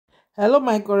Hello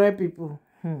my correct people.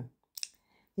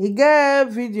 E get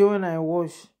video when I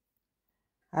watch,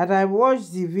 and I watch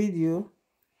the video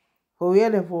for where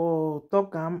dem for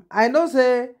talk am. I know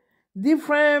say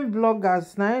different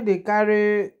bloggers now they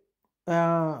carry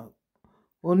Ooni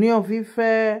of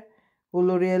Ife,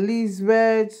 Olori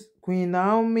Elizabeth, Queen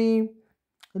Naomi,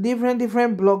 different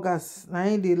bloggers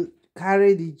now they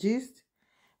carry the gist.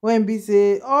 When be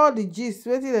say all the gist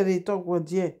wetin dem dey talk for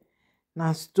there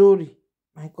na story,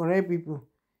 my correct people.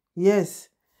 Yes,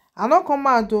 I no come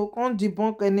out to come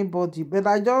debunk anybody, but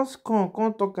I just come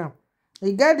talk am.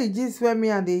 E get the gist wey me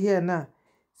and dey hear now.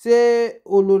 Say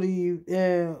Olori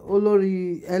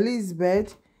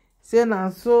Elizabeth say na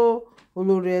so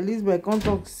Olori Elizabeth come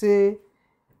talk say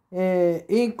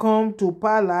im come to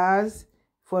palace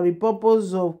for the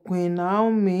purpose of Queen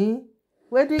Naomi.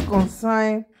 Wetin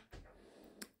concern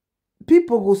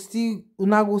people go still,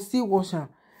 una go still watch am.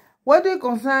 Wetin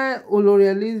concern Olori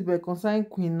Elizabeth concern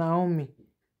Queen Naomi,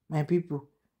 my people.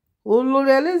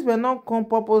 Olori Elizabeth not come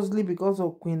purposely because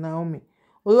of Queen Naomi.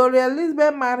 Olori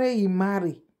Elizabeth marry, he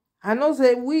marry. I know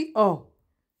say we all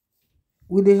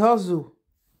with the hustle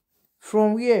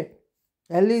from where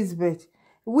Elizabeth.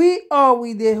 We all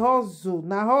with the hustle.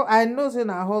 Now I know say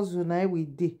na hustle na we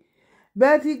dey.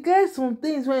 But e get some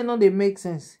things wey no dey make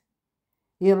sense.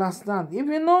 You understand? If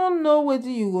you don't know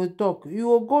wetin you go talk, you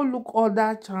go go look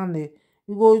other channel,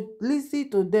 you go listen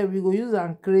to them, you go use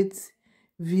and create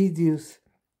videos.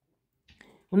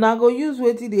 Una go use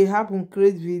wetin dey happen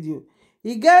create video.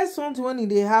 E get something when e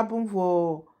dey happen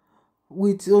for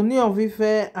with Ooni of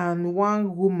Ife and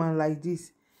one woman like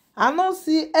this. I no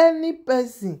see any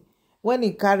person when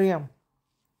e carry am.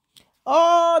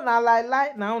 Oh, na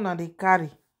lie na una dey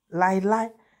carry. Lie.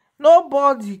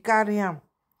 Nobody carry am.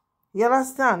 You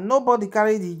understand? Nobody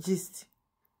carry the gist.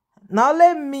 Now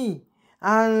let me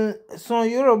and some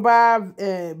Yoruba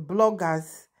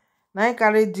bloggers now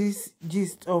carry this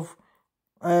gist of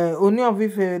Ooni of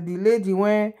Ife, the lady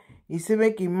when he say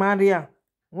make him marry her,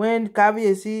 when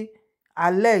Kabiyesi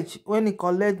allege when he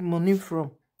collect money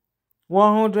from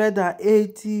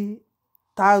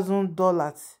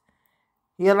 $180,000.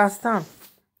 You understand?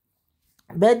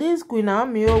 But this Queen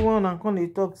Naomi one and come dey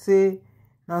talk say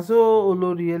na so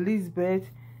Olori Elizabeth,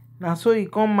 na so he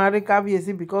come marry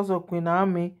Kabiyesi because of Queen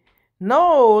Naomi.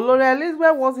 No, Olori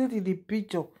Elizabeth wasn't in the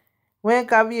picture when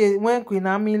Queen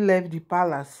Naomi left the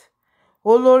palace.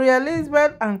 Olori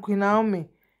Elizabeth and Queen Naomi,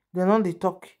 they no dey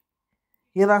talk.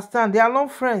 You understand? They are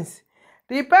not friends.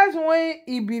 The person when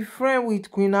he be friend with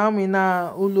Queen Naomi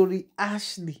na Olori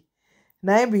Ashley.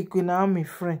 Na he be Queen Naomi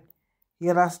friend. You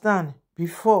understand?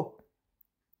 Before.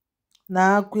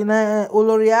 Na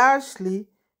Olori Ashley,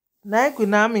 na Queen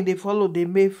Naomi dey follow, dey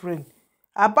make friend.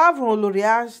 Apart from Olori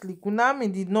Ashley, Queen Naomi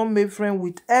did not make friend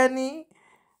with any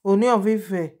Ooni of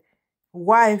Ife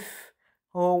wife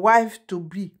or wife to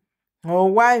be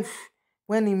or wife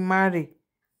when he marry.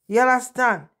 You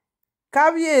understand?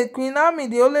 Queen Naomi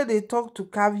dey only dey talk to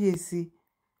Kabiyesi.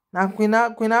 Na Queen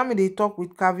Naomi dey talk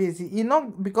with Kabiyesi. E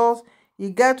not because he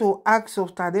get to ask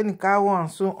of Tadenikawo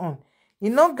and so on. He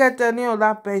not get any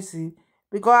other person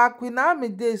because Queen Naomi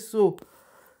dey so.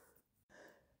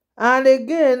 And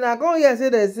again, I come hear say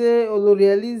they say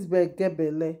Olori Elizabeth get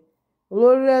belle.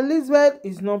 Olori Elizabeth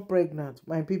is not pregnant,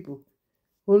 my people.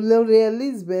 Olori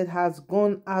Elizabeth has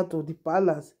gone out of the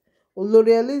palace.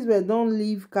 Olori Elizabeth don't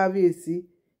leave Kabiyesi.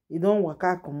 He don't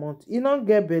waka comot. He don't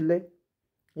get belle.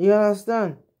 You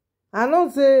understand? I know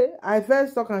say I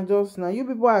first talk and just now. You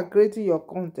people are creating your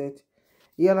content.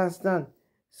 You understand?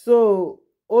 So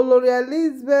Olori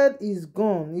Elizabeth is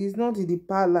gone. He's not in the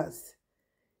palace.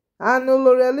 And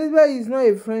Olori Elizabeth is not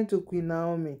a friend to Queen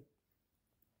Naomi.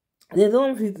 They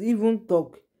don't even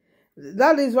talk.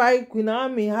 That is why Queen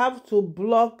Naomi have to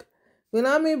block. Queen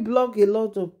Naomi block a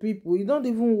lot of people. You don't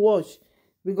even watch.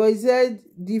 Because he said,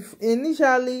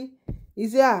 initially, he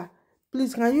said,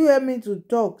 please, can you help me to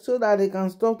talk so that they can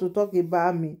stop to talk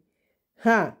about me?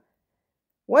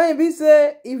 When he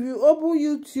say, if you open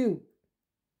YouTube,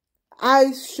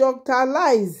 I shocked her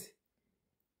lies.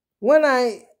 When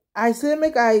I say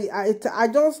make I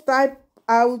just type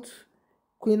out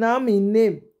Queen Naomi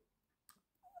name,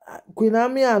 Queen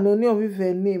Naomi and Ooni of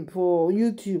Ife name for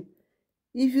YouTube.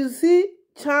 If you see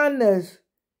channels,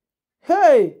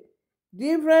 hey,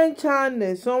 different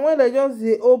channels, somewhere they just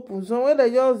dey open, somewhere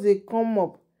they just dey come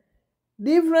up.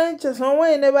 Different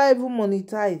somewhere never even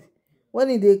monetize.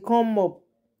 When they come up,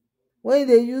 when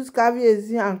they use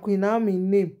Kabiyesi and Queen Naomi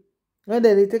name, when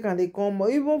they take and they come up,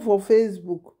 even for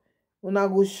Facebook. Una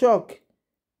go shock.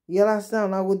 You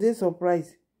understand? Una go dey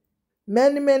surprised.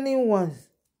 Many ones.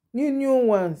 New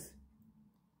ones.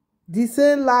 The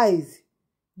same lies.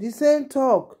 the same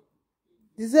talk,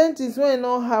 the same things wey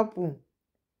no happen.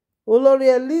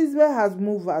 Olori Elizabeth has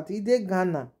moved out. He dey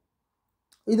Ghana.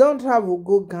 He don travel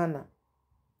go Ghana.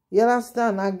 You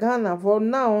understand? Na Ghana for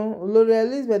now. Olori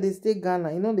Elizabeth dey stay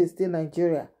Ghana. He no dey stay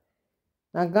Nigeria.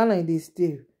 Na Ghana he dey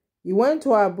stay. He went to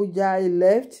Abuja. He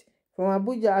left from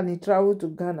Abuja and he traveled to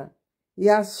Ghana.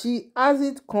 She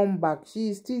hasn't come back. She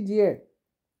is still there.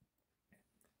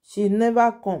 She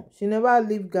never come. She never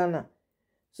leave Ghana.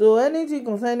 So anything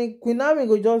concerning Queen Naomi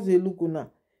go just dey look una,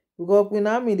 because Queen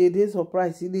Naomi dey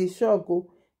surprised. E dey shock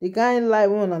the kind lie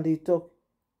wey una dey talk.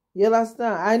 You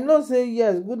understand? I know say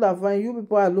yes, good and fine, you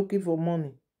people are looking for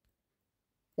money.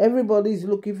 Everybody is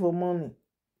looking for money.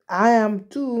 I am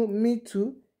too, me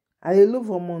too. I dey look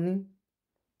for money.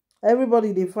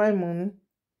 Everybody dey find money.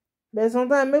 But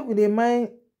sometimes make we dey mind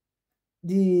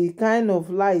the kind of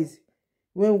lies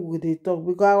when we dey talk,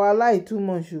 because our lie too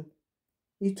much.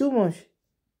 E too much.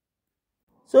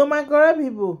 So my correct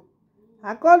people,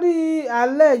 according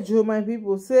allege my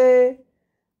people say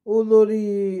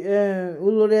Olori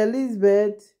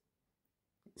Elizabeth,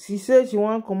 she said she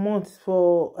wan comot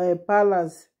for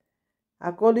palace.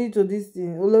 According to this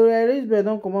thing, Olori Elizabeth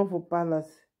don comot for palace.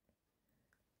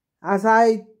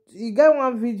 You get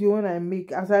one video when I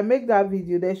make, as I make that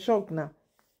video, they shock now.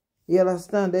 You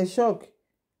understand? They shock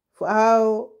for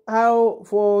how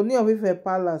for Ooni of Ife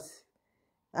palace.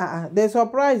 They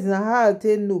surprised na how I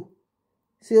take know.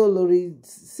 See Olori,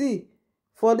 see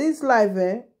for this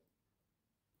life,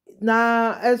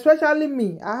 now especially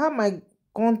me, I have my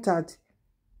contact.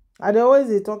 I dey always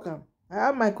dey talk am. I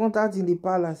have my contact in the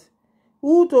palace.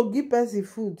 Who to give person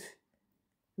food?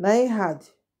 Na it hard.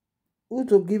 Who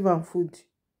to give am food?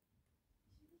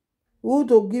 Who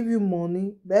to give you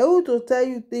money? But who to tell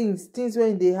you things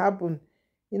when they happen?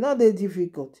 E no dey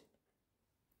difficult.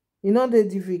 E no dey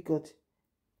difficult.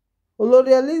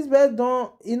 Olori Elizabeth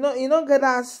don, e no get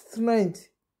that strength.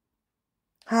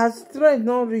 Her strength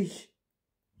no reach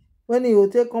when he go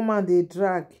take come and dey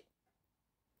drag.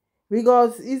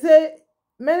 Because he say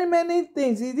many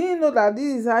things. He didn't know that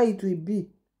this is how it will be.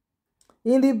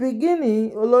 In the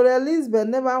beginning, Olori Elizabeth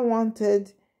never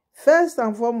wanted, first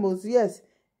and foremost, yes,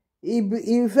 he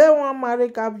first wan marry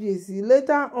Kabiyesi.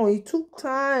 Later on, it took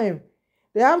time.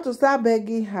 They have to start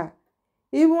begging her.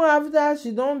 Even after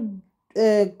she don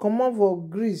comot for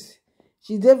Greece,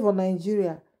 she dey for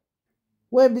Nigeria.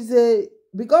 When be say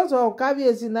because of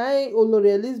Kabiyesi, na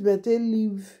Olori Elizabeth take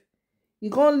leave. He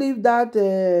can't leave that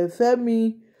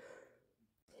Femi.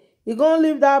 He can't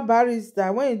leave that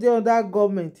barrister when he dey on that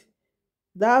government.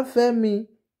 That Femi,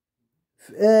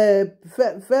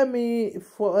 Femi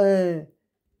for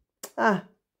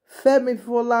Femi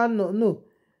Folano. No,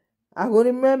 I go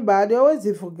remember. I dey always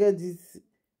dey forget this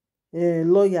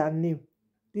lawyer name.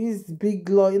 This big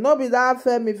lawyer. Not be that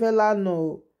Femi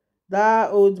Folano, that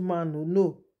old man.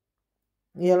 No,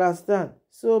 you understand?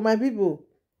 So my people,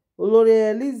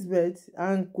 Olori Elizabeth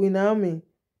and Queen Naomi,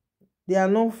 they are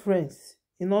not friends.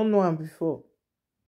 You don't know am before.